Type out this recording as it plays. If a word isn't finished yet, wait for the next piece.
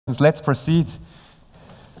Let's proceed.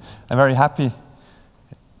 I'm very happy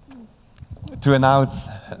to announce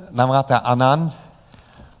Namrata Anand,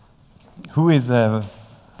 who is a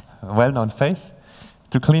well-known face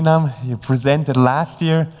to CLINAM. You presented last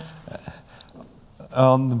year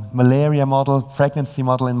on malaria model, pregnancy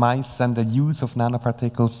model in mice, and the use of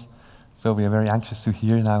nanoparticles. So we are very anxious to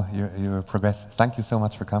hear now your progress. Thank you so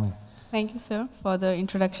much for coming. Thank you, sir, for the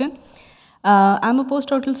introduction. I'm a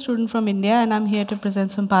postdoctoral student from India, and I'm here to present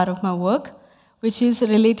some part of my work, which is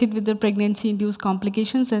related with the pregnancy-induced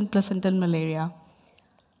complications and placental malaria.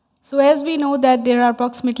 So as we know that there are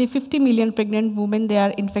approximately 50 million pregnant women that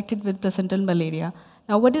are infected with placental malaria.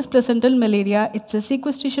 Now, what is placental malaria? It's a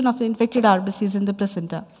sequestration of the infected RBCs in the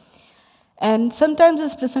placenta. And sometimes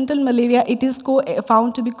this placental malaria, it is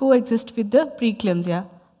found to be coexist with the preeclampsia.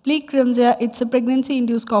 Preeclampsia, it's a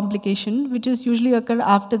pregnancy-induced complication which is usually occur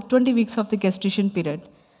after 20 weeks of the gestation period.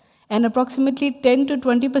 And approximately 10 to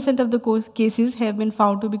 20% of the cases have been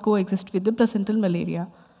found to be coexist with the placental malaria.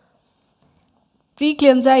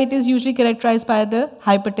 Preeclampsia, it is usually characterized by the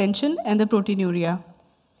hypertension and the proteinuria.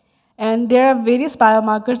 And there are various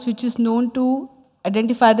biomarkers which is known to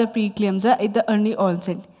identify the preeclampsia at the early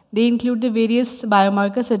onset. They include the various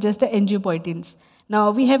biomarkers such as the angiopoietins. Now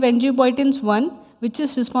we have angiopoietins 1, which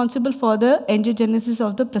is responsible for the angiogenesis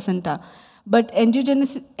of the placenta. But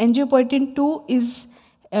angiopoietin 2 is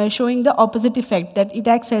showing the opposite effect, that it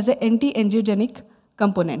acts as an anti-angiogenic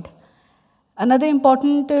component. Another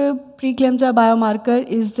important preeclampsia biomarker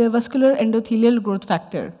is the vascular endothelial growth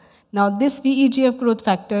factor. Now this VEGF growth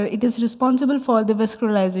factor, it is responsible for the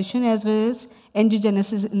vascularization as well as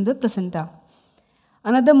angiogenesis in the placenta.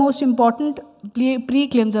 Another most important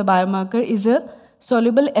preeclampsia biomarker is a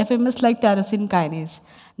soluble FMS-like tyrosine kinase.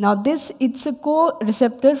 Now this, it's a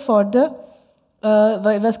co-receptor for the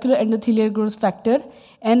vascular endothelial growth factor,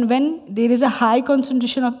 and when there is a high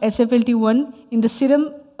concentration of SFLT1 in the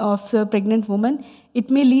serum of the pregnant woman,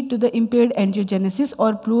 it may lead to the impaired angiogenesis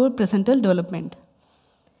or poor placental development.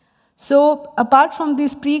 So apart from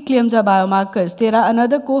these preeclampsia biomarkers, there are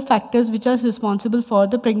another cofactors which are responsible for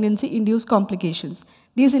the pregnancy-induced complications.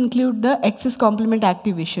 These include the excess complement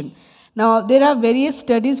activation. Now, there are various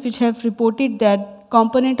studies which have reported that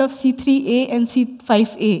component of C3A and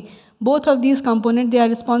C5A, both of these components, they are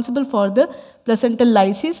responsible for the placental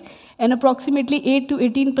lysis, and approximately 8 to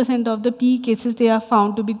 18% of the PE cases, they are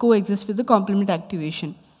found to be coexist with the complement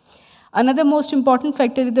activation. Another most important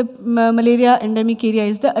factor in the malaria endemic area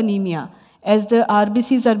is the anemia. As the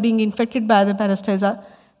RBCs are being infected by the parasitosa,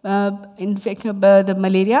 the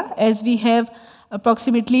malaria, as we have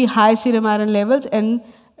approximately high serum iron levels and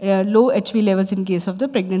low HB levels in case of the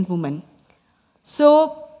pregnant woman.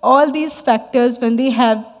 So all these factors, when they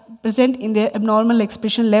have present in their abnormal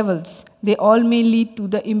expression levels, they all may lead to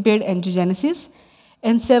the impaired angiogenesis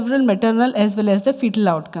and several maternal as well as the fetal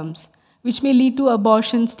outcomes, which may lead to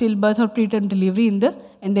abortion, stillbirth, or preterm delivery in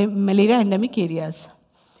the malaria endemic areas.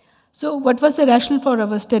 So what was the rationale for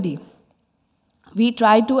our study? We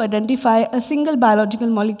tried to identify a single biological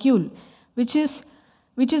molecule which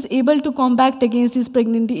is able to combat against these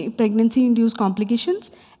pregnancy-induced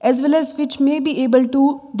complications, as well as which may be able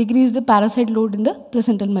to decrease the parasite load in the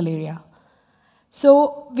placental malaria.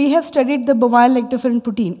 So we have studied the bovine lactoferrin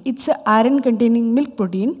protein. It's an iron-containing milk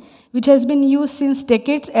protein which has been used since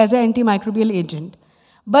decades as an antimicrobial agent.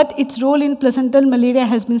 But its role in placental malaria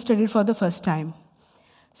has been studied for the first time.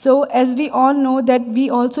 So as we all know that we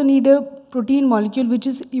also need a protein molecule which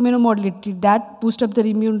is immunomodulatory, that boosts up the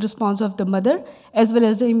immune response of the mother as well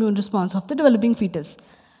as the immune response of the developing fetus.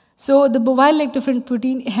 So the bovine lactoferrin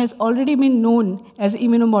protein has already been known as an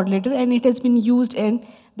immunomodulator, and it has been used in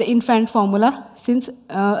the infant formula since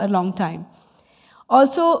a long time.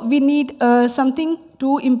 Also, we need something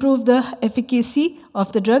to improve the efficacy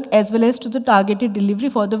of the drug as well as to the targeted delivery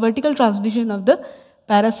for the vertical transmission of the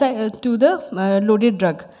parasite to the loaded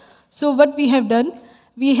drug. So what we have done,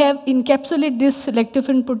 we have encapsulated this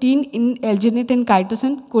lactoferrin protein in alginate and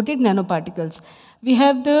chitosan coated nanoparticles. We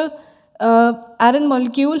have the iron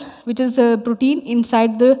molecule, which is the protein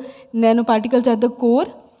inside the nanoparticles at the core,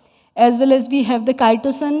 as well as we have the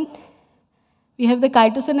chitosan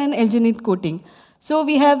and alginate coating. So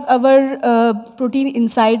we have our protein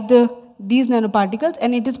inside these nanoparticles,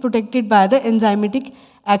 and it is protected by the enzymatic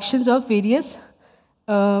actions of various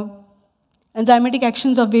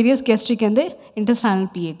gastric and the intestinal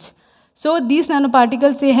pH. So these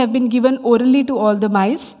nanoparticles, they have been given orally to all the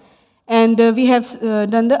mice, and we have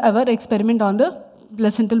done our experiment on the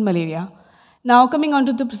placental malaria. Now coming on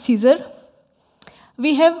to the procedure,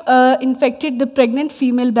 we have infected the pregnant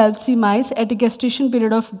female biopsy mice at a gestation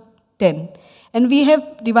period of 10. And we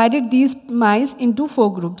have divided these mice into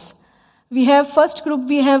 4 groups. We have first group,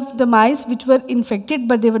 we have the mice which were infected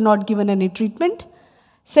but they were not given any treatment.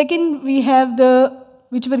 Second, we have the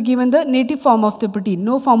which were given the native form of the protein,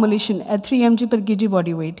 no formulation at 3 mg per kg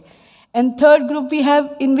body weight. And third group we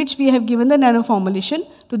have in which we have given the nanoformulation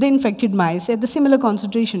to the infected mice at the similar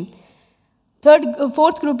concentration.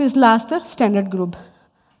 Fourth group is last, the standard group.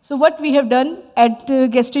 So what we have done at the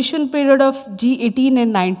gestation period of G18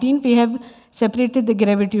 and 19, we have separated the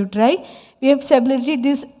gravity uteri. We have separated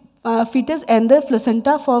this fetus and the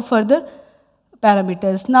placenta for further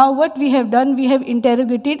parameters. Now what we have done, we have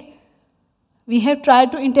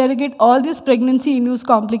tried to interrogate all these pregnancy-induced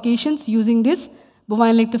complications using this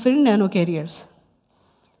bovine lactoferrin nanocarriers.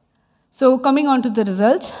 So coming on to the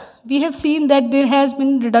results, we have seen that there has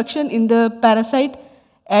been reduction in the parasite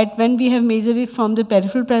at when we have measured it from the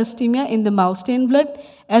peripheral parasitemia in the mouse stain blood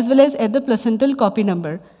as well as at the placental copy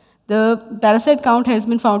number. The parasite count has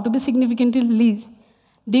been found to be significantly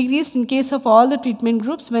decreased in case of all the treatment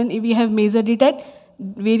groups when we have measured it at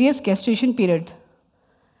various gestation period.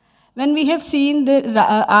 When we have seen the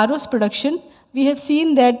ROS production, we have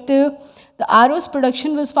seen that the ROS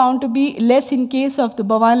production was found to be less in case of the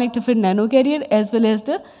bovine lactoferrin nanocarrier as well as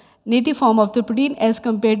the native form of the protein as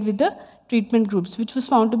compared with the treatment groups, which was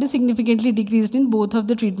found to be significantly decreased in both of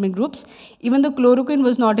the treatment groups. Even the chloroquine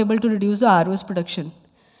was not able to reduce the ROS production.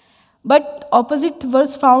 But opposite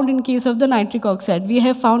was found in case of the nitric oxide. We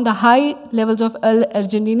have found the high levels of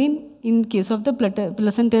L-arginine in case of the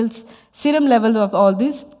placental serum levels of all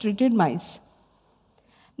these treated mice.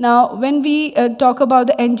 Now, when we talk about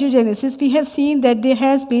the angiogenesis, we have seen that there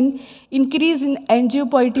has been increase in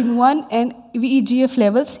angiopoietin 1 and VEGF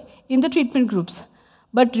levels in the treatment groups.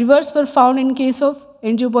 But reverse were found in case of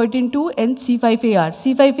angiopoietin 2 and C5AR.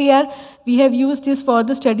 C5AR, we have used this for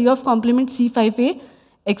the study of complement C5a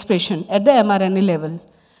expression at the mRNA level.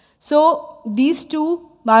 So these two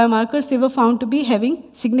biomarkers, they were found to be having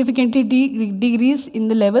significantly decrease in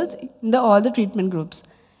the levels in all the treatment groups.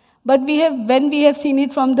 But when we have seen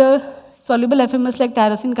it from the soluble FMS like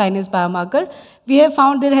tyrosine kinase biomarker, we have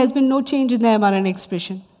found there has been no change in the mRNA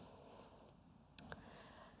expression.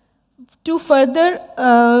 To further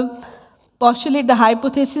postulate the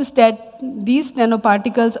hypothesis that these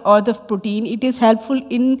nanoparticles or the protein, it is helpful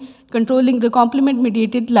in controlling the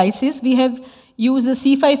complement-mediated lysis, we have used a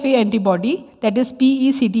C5a antibody, that is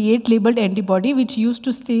PECD8 labeled antibody, which used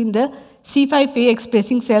to stay in the C5a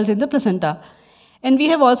expressing cells in the placenta. And we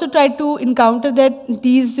have also tried to encounter that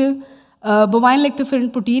these bovine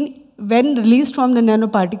lactoferrin protein, when released from the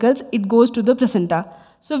nanoparticles, it goes to the placenta.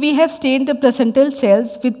 So we have stained the placental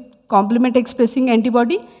cells with complement expressing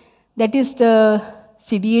antibody, that is the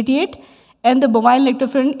CD88, and the bovine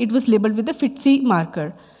lactoferrin, it was labeled with the FITC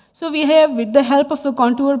marker. So we have, with the help of the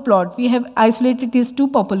contour plot, we have isolated these two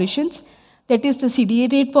populations, that is the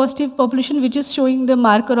CD88 positive population, which is showing the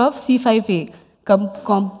marker of C5a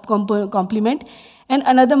complement, and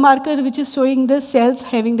another marker which is showing the cells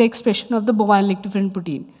having the expression of the bovine lactoferrin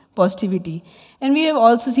protein positivity. And we have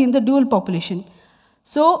also seen the dual population.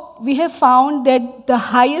 So we have found that the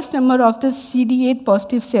highest number of the CD8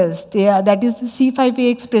 positive cells, that is the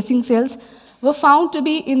C5a expressing cells, were found to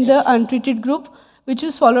be in the untreated group, which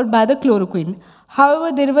was followed by the chloroquine.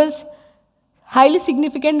 However, there was highly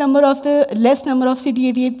significant number of the less number of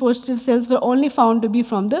CD88 positive cells were only found to be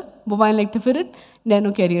from the bovine lactoferrin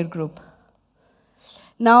nanocarrier group.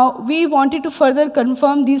 Now, we wanted to further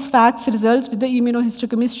confirm these facts results with the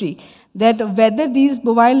immunohistochemistry, that whether these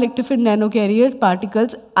bovine lactoferrin nanocarrier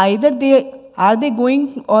particles, either are they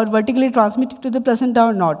going or vertically transmitted to the placenta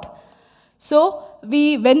or not. So,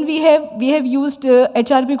 we have used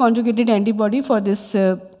HRP conjugated antibody for this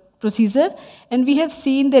procedure, and we have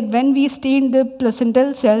seen that when we stain the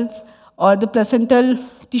placental cells or the placental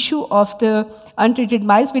tissue of the untreated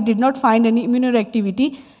mice, we did not find any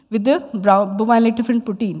immunoreactivity with the bovine lactoferrin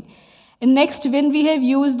protein. And next, when we have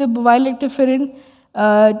used the bovine lactoferrin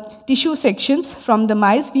tissue sections from the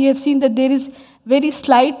mice, we have seen that there is very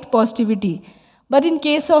slight positivity. But in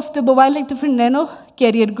case of the bovine lactoferrin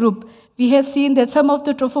nanocarrier group, we have seen that some of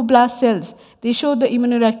the trophoblast cells, they show the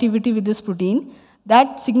immunoreactivity with this protein.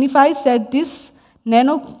 That signifies that these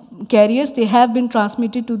nanocarriers, they have been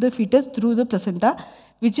transmitted to the fetus through the placenta,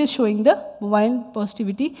 which is showing the bovine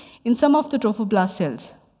positivity in some of the trophoblast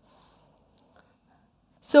cells.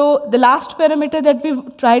 So the last parameter that we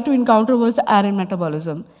tried to encounter was the iron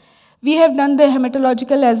metabolism. We have done the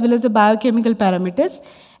hematological as well as the biochemical parameters,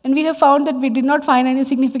 and we have found that we did not find any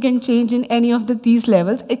significant change in any of these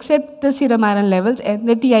levels except the serum iron levels and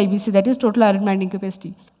the TIBC, that is total iron binding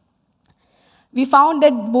capacity. We found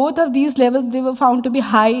that both of these levels, they were found to be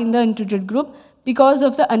high in the untreated group because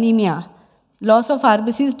of the anemia, loss of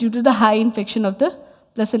RBCs due to the high infection of the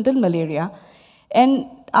placental malaria. And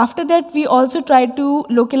after that, we also tried to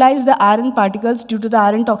localize the iron particles due to the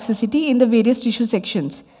iron toxicity in the various tissue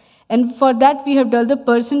sections. And for that, we have done the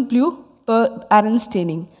percent blue per iron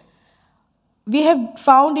staining. We have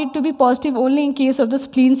found it to be positive only in case of the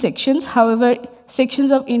spleen sections. However,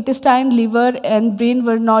 sections of intestine, liver, and brain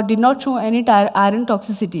did not show any iron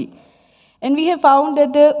toxicity. And we have found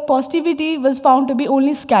that the positivity was found to be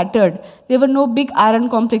only scattered. There were no big iron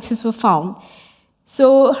complexes were found.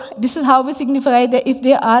 So this is how we signify that if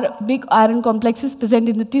there are big iron complexes present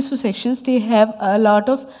in the tissue sections, they have a lot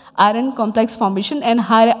of iron complex formation and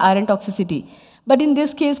higher iron toxicity. But in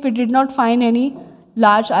this case, we did not find any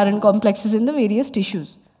large iron complexes in the various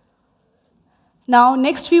tissues. Now,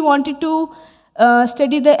 next we wanted to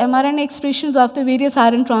study the mRNA expressions of the various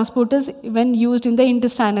iron transporters when used in the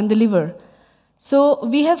intestine and the liver. So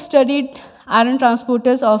we have studied iron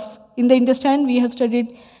transporters in the intestine. We have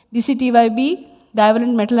studied DCTYB,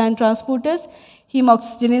 divalent metal iron transporters,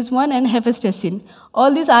 hemoxygenase 1, and hepcidin.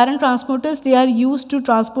 All these iron transporters, they are used to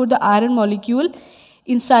transport the iron molecule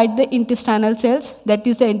inside the intestinal cells, that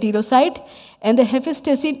is the enterocyte. And the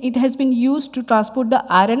hepcidin, it has been used to transport the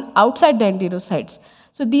iron outside the enterocytes.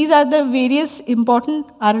 So these are the various important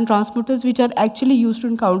iron transporters which are actually used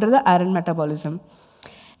to counter the iron metabolism.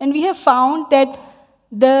 And we have found that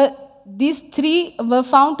these three were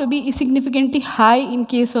found to be significantly high in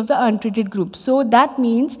case of the untreated group. So that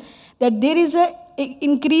means that there is an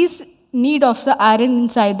increased need of the iron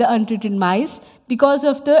inside the untreated mice because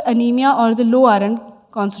of the anemia or the low iron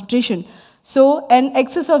concentration. So an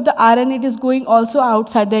excess of the iron, it is going also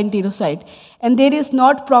outside the enterocyte. And there is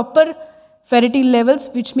not proper ferritin levels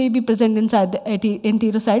which may be present inside the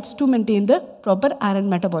enterocytes to maintain the proper iron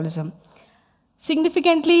metabolism.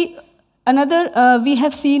 Significantly, we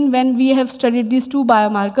have seen when we have studied these two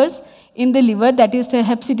biomarkers in the liver, that is the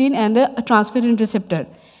hepcidin and the transferrin receptor.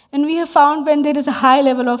 And we have found when there is a high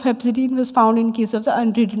level of hepcidin was found in case of the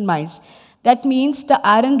untreated mice. That means the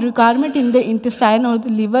iron requirement in the intestine or the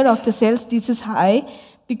liver of the cells, this is high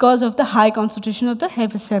because of the high concentration of the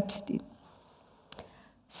hepcidin.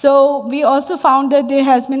 So we also found that there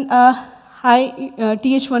has been a high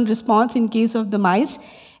Th1 response in case of the mice,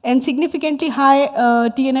 and significantly high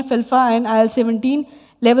TNF-alpha and IL-17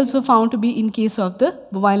 levels were found to be in case of the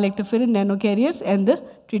bovine lactoferrin nanocarriers and the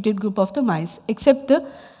treated group of the mice, except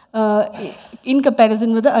in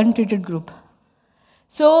comparison with the untreated group.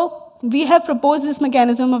 So we have proposed this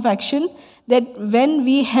mechanism of action that when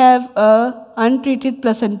we have untreated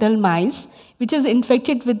placental mice, which is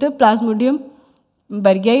infected with the Plasmodium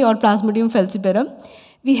berghei or Plasmodium falciparum,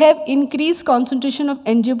 we have increased concentration of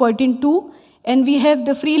angiopoietin 2 and we have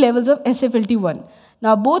the free levels of SFLT1.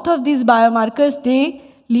 Now both of these biomarkers, they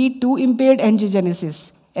lead to impaired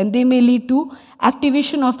angiogenesis and they may lead to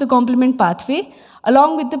activation of the complement pathway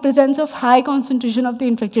along with the presence of high concentration of the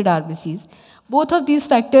infected RBCs. Both of these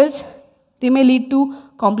factors, they may lead to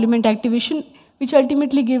complement activation, which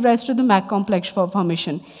ultimately give rise to the MAC complex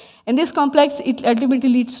formation. And this complex, it ultimately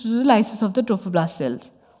leads to the lysis of the trophoblast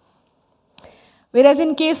cells. Whereas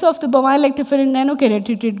in case of the bovine lactoferrin nanocarrier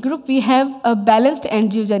treated group, we have a balanced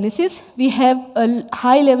angiogenesis, we have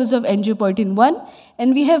high levels of angiopoietin 1,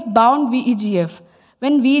 and we have bound VEGF.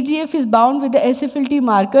 When VEGF is bound with the SFLT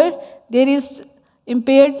marker, there is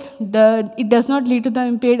impaired, it does not lead to the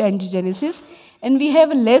impaired angiogenesis, and we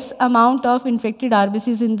have a less amount of infected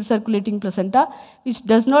RBCs in the circulating placenta, which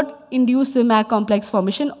does not induce the MAC complex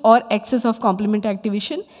formation or excess of complement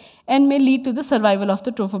activation, and may lead to the survival of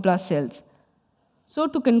the trophoblast cells. So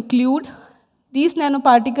to conclude, these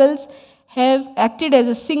nanoparticles have acted as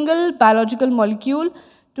a single biological molecule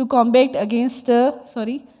to combat against the,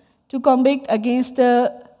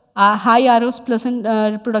 high ROS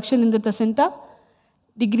production in the placenta,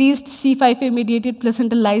 decreased C5a mediated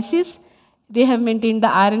placental lysis, they have maintained the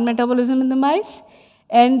iron metabolism in the mice,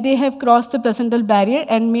 and they have crossed the placental barrier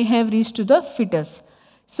and may have reached to the fetus.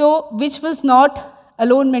 So, which was not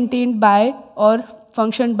alone maintained by or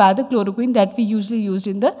functioned by the chloroquine that we usually used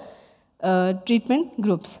in the treatment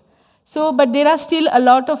groups. So, but there are still a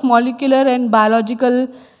lot of molecular and biological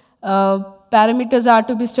parameters are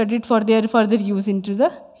to be studied for their further use into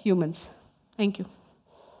the humans. Thank you.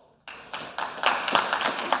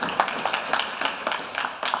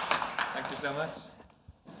 Thank you so much.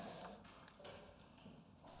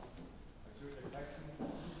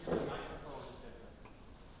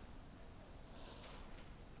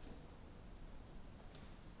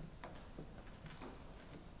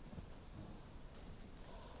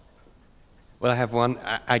 Well, I have one.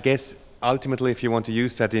 I guess ultimately, if you want to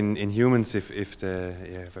use that in humans, if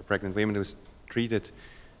a pregnant woman who's treated,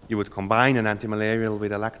 you would combine an antimalarial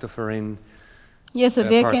with a lactoferrin. Yes, sir.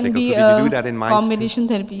 There can be so did you do that in mice combination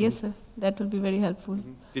therapy. Yes, sir. That will be very helpful.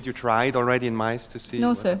 Did you try it already in mice to see?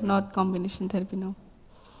 No, sir. Not combination therapy, no.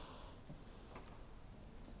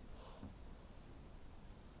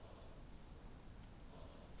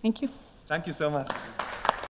 Thank you. Thank you so much.